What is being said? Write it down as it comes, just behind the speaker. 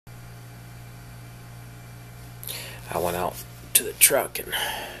I went out to the truck and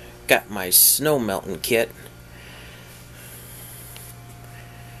got my snow melting kit.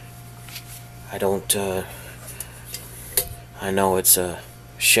 I know it's a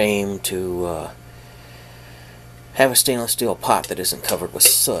shame to have a stainless steel pot that isn't covered with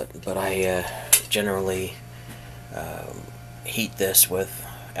soot, but I generally heat this with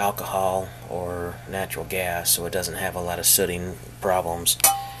alcohol or natural gas so it doesn't have a lot of sooting problems.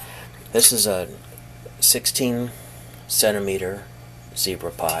 This is a 16 centimeter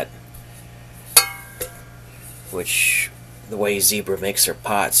zebra pot, which the way Zebra makes their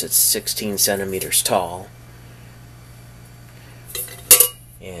pots, it's 16 centimeters tall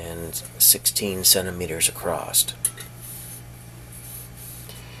and 16 centimeters across,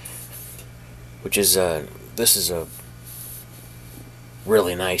 which is this is a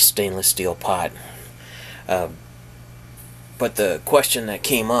really nice stainless steel pot. But the question that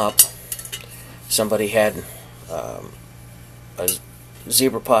came up, somebody had a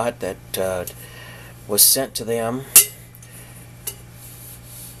Zebra pot that was sent to them,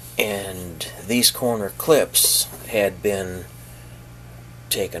 and these corner clips had been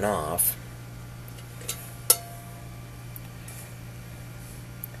taken off.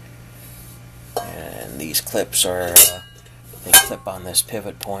 And these clips are, they clip on this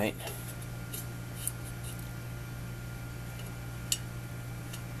pivot point.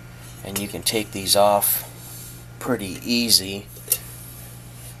 And you can take these off pretty easy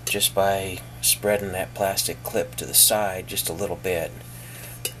just by spreading that plastic clip to the side just a little bit,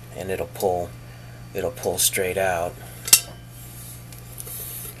 and it'll pull straight out.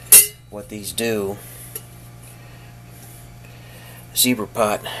 What these do, Zebra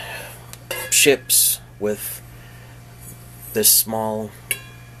pot ships with this small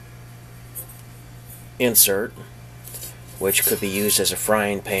insert, which could be used as a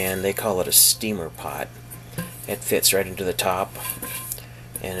frying pan. They call it a steamer pot. It fits right into the top,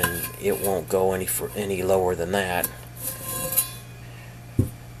 and it won't go any lower than that.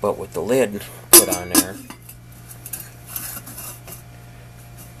 But with the lid put on there,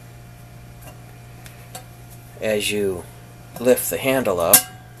 as you lift the handle up,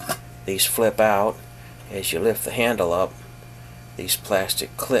 these flip out. As you lift the handle up, these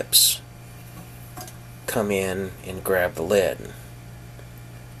plastic clips come in and grab the lid.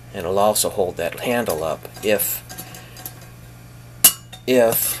 And it'll also hold that handle up if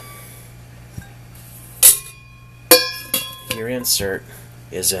your insert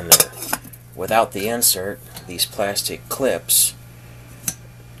is in there. Without the insert, these plastic clips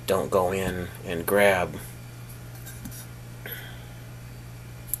don't go in and grab.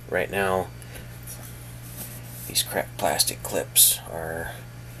 Right now, these cracked plastic clips are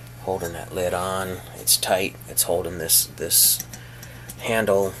holding that lid on. It's tight. It's holding this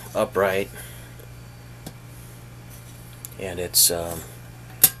handle upright, and it's get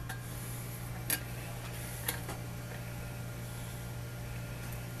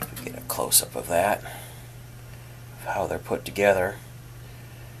a close-up of that, of how they're put together.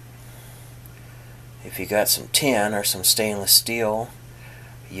 If you got some tin or some stainless steel,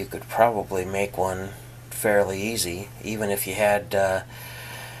 you could probably make one fairly easy, even if you had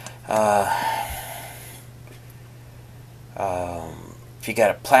if you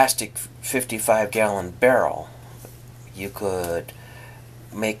got a plastic 55-gallon barrel, you could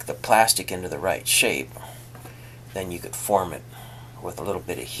make the plastic into the right shape. Then you could form it with a little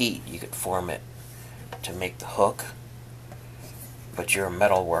bit of heat. You could form it to make the hook, but you're a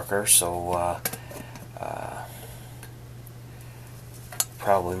metal worker, so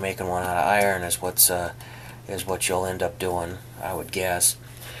probably making one out of iron is what you'll end up doing, I would guess.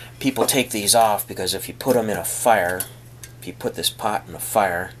 People take these off because if you put them in a fire, if you put this pot in a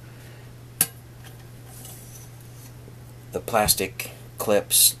fire, the plastic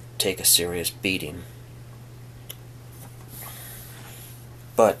clips take a serious beating.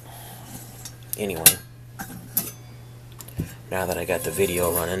 But anyway, now that I got the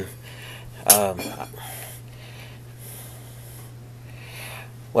video running,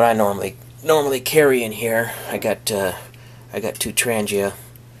 what I normally carry in here, I got 2 Trangia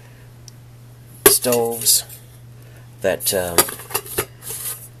stoves that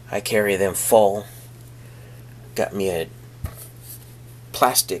I carry them full. Got me a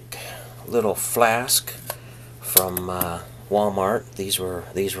plastic little flask from Walmart. These were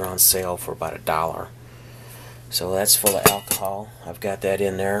on sale for about $1. So that's full of alcohol. I've got that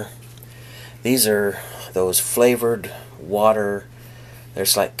in there. These are those flavored water.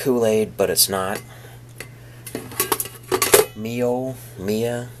 There's like Kool-Aid, but it's not. Mia.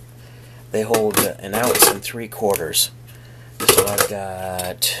 They hold 1 3/4 ounces. So I've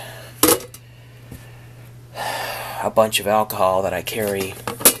got a bunch of alcohol that I carry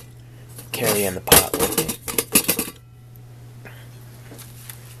in the pot with me.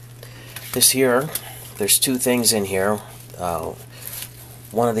 This here, there's two things in here.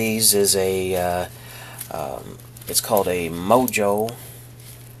 One of these is a it's called a Mojo.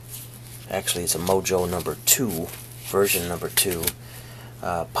 Actually, it's a Mojo number 2, version number 2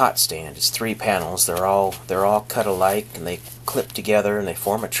 pot stand. It's 3 panels. They're all cut alike, and they clip together and they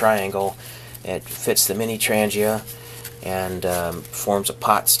form a triangle. It fits the mini Trangia and forms a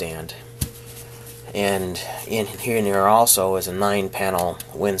pot stand. And in here also is a 9-panel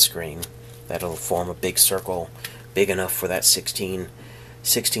windscreen that'll form a big circle, big enough for that 16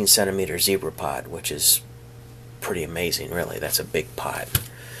 centimeter zebra pot, which is pretty amazing, really. That's a big pot.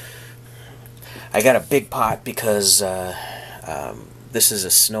 I got a big pot because this is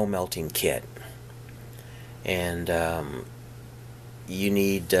a snow melting kit, and you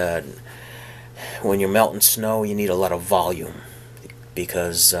need when you're melting snow, you need a lot of volume,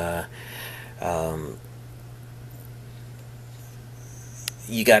 because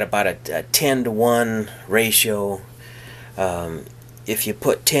you got about a 10-to-1 ratio. If you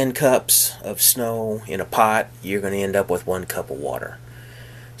put 10 cups of snow in a pot, you're going to end up with 1 cup of water.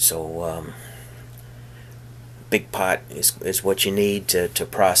 So big pot is what you need to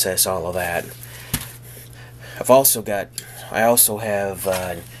process all of that. I also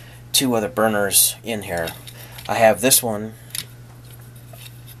have 2 other burners in here. I have this one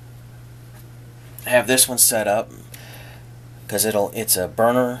set up because it's a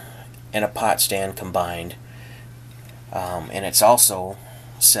burner and a pot stand combined, and it's also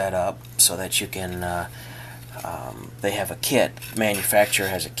set up so that you can they have a kit. The manufacturer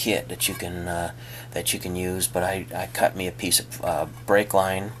has a kit that you can use, but I cut me a piece of brake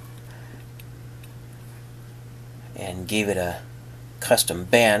line and gave it a custom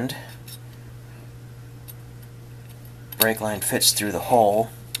bend. Brake line fits through the hole.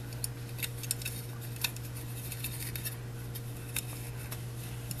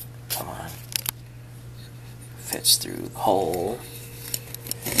 Come on. Fits through the hole.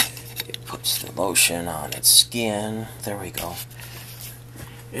 It puts the lotion on its skin. There we go.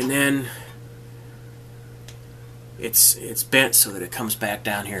 And then it's bent so that it comes back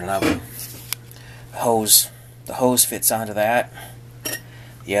down here level. The hose fits onto that.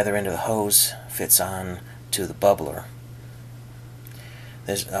 The other end of the hose fits on to the bubbler.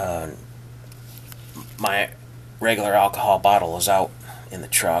 There's my regular alcohol bottle is out in the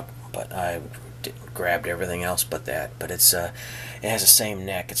truck, but I grabbed everything else but that. But it has the same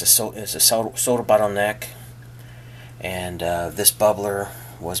neck. It's a soda bottle neck, and this bubbler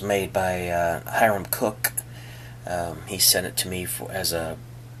was made by Hiram Cook. He sent it to me as a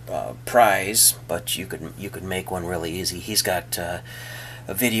prize, but you could make one really easy. He's got a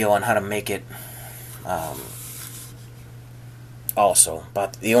video on how to make it also.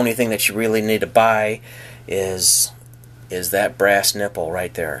 But the only thing that you really need to buy is that brass nipple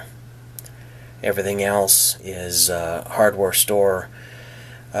right there. Everything else is hardware store,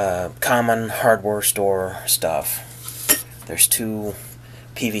 common hardware store stuff. There's 2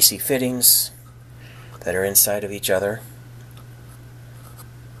 PVC fittings that are inside of each other.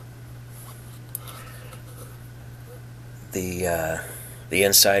 The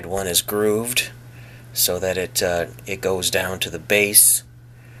inside one is grooved so that it goes down to the base.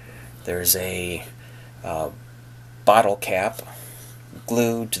 There's a bottle cap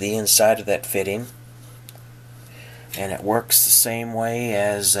glued to the inside of that fitting, and it works the same way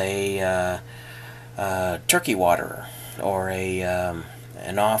as a turkey waterer or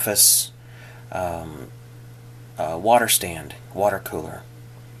an office water stand, water cooler,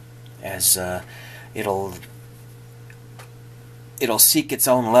 as it'll seek its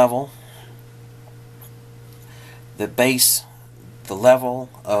own level. The level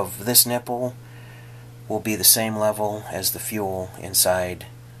of this nipple will be the same level as the fuel inside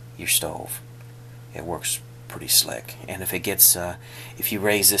your stove. It works pretty slick. And if you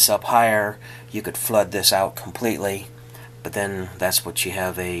raise this up higher, you could flood this out completely, but then that's what you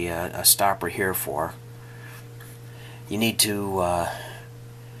have a stopper here for. You need to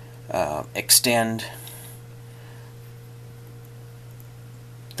extend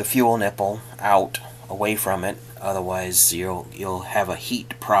the fuel nipple out away from it, otherwise you'll have a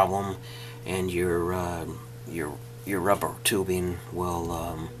heat problem, and your rubber tubing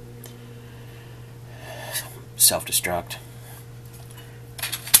will self-destruct.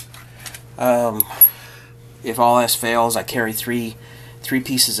 If all else fails, I carry three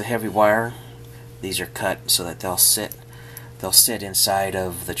pieces of heavy wire. These are cut so that they'll sit inside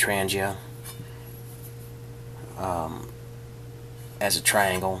of the Trangia as a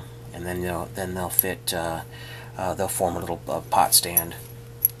triangle, and then they'll fit they'll form a little pot stand.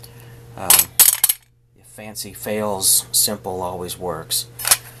 If fancy fails, simple always works.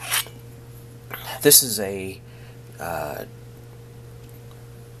 This is a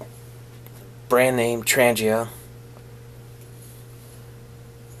brand name Trangia.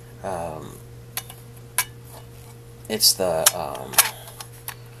 It's the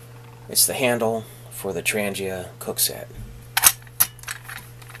handle for the Trangia cook set,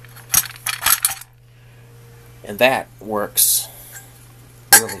 and that works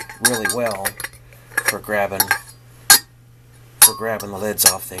really well for grabbing the lids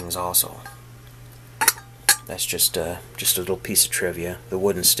off things also. That's just a little piece of trivia. The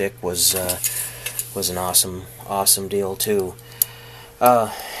wooden stick was an awesome deal too.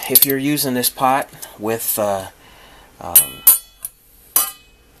 If you're using this pot with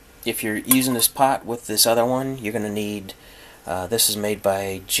this other one, you're going to need, this is made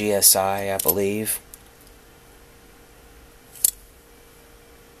by GSI, I believe.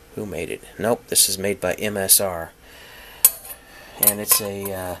 Who made it? Nope, this is made by MSR. And it's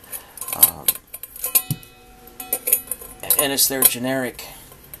a, and it's their generic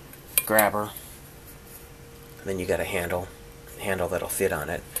grabber. And then you got a handle that'll fit on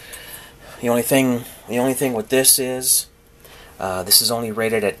it. The only thing with this is only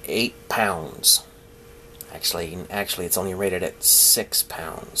rated at 8 pounds. Actually, it's only rated at 6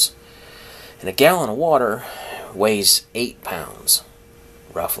 pounds. And a gallon of water weighs 8 pounds,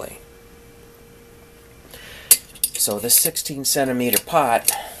 roughly. So this 16 centimeter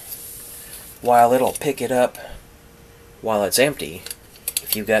pot, while it'll pick it up while it's empty,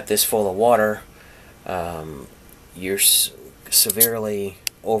 if you got this full of water, you're severely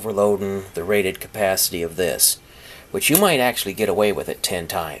overloading the rated capacity of this, which you might actually get away with it 10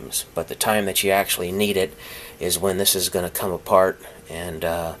 times, but the time that you actually need it is when this is going to come apart, and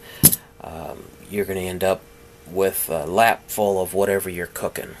you're going to end up with a lap full of whatever you're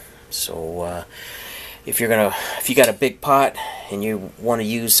cooking. So if you got a big pot and you want to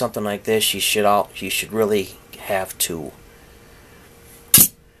use something like this, you should really have 2.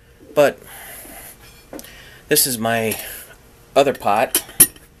 But this is my other pot.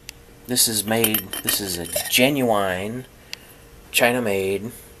 This is a genuine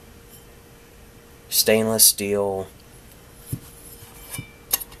China-made stainless steel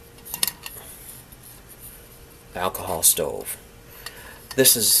alcohol stove.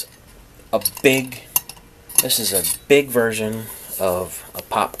 This is a big version of a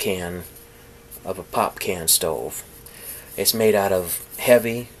pop can stove. It's made out of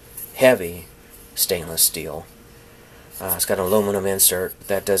heavy stainless steel. It's got an aluminum insert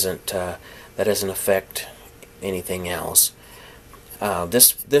that doesn't affect anything else.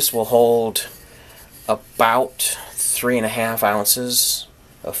 This will hold about 3.5 ounces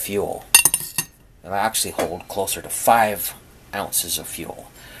of fuel. It'll actually hold closer to 5 ounces of fuel.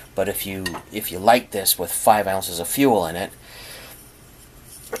 But if you light this with 5 ounces of fuel in it,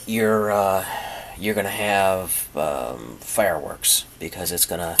 you're gonna have fireworks, because it's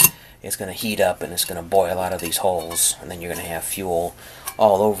gonna heat up and it's gonna boil out of these holes, and then you're gonna have fuel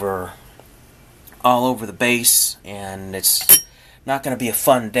all over the base, and it's not gonna be a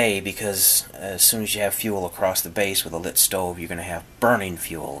fun day, because as soon as you have fuel across the base with a lit stove, you're gonna have burning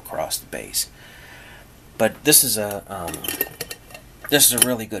fuel across the base. But this is a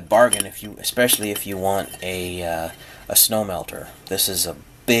really good bargain, especially if you want a snow melter. This is a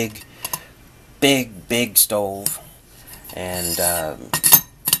big stove, and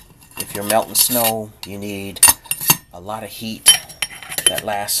if you're melting snow, you need a lot of heat that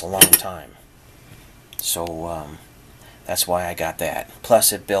lasts a long time. So that's why I got that.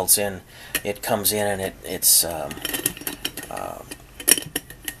 Plus, it comes in, and it's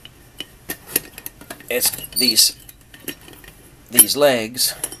these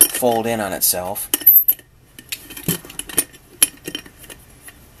legs fold in on itself,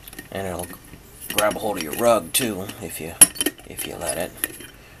 and it'll grab a hold of your rug too if you let it.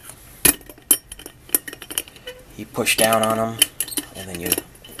 You push down on them, and then you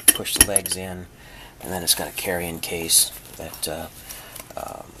push the legs in, and then it's got a carrying case that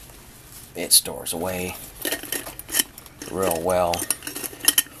it stores away real well.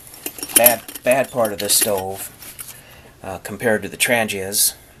 Bad part of this stove, compared to the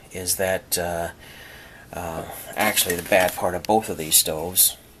Trangias, is that actually the bad part of both of these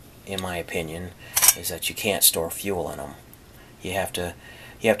stoves, in my opinion, is that you can't store fuel in them. You have to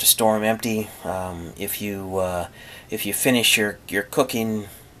store them empty. If you finish your cooking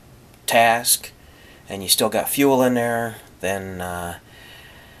task and you still got fuel in there, then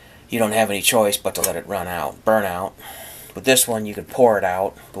you don't have any choice but to let it burn out. With this one, you can pour it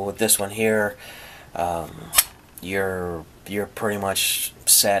out, but with this one here, you're pretty much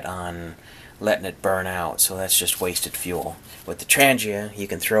set on letting it burn out, so that's just wasted fuel. With the Trangia, you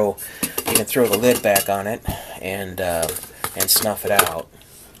can throw the lid back on it and snuff it out,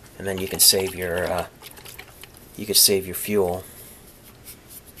 and then you can save your fuel.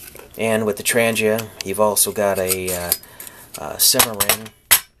 And with the Trangia, you've also got a simmer ring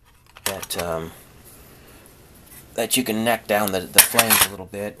that you can neck down the flames a little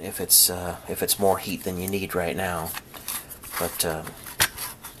bit if it's more heat than you need right now. But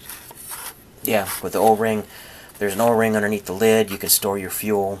yeah, with the O-ring, there's an O-ring underneath the lid. You can store your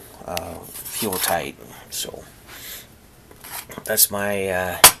fuel tight. So that's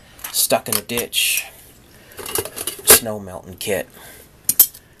my stuck in a ditch snow melting kit.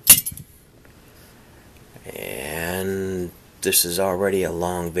 And this is already a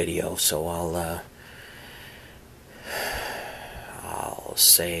long video, so I'll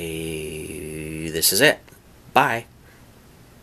say this is it. Bye.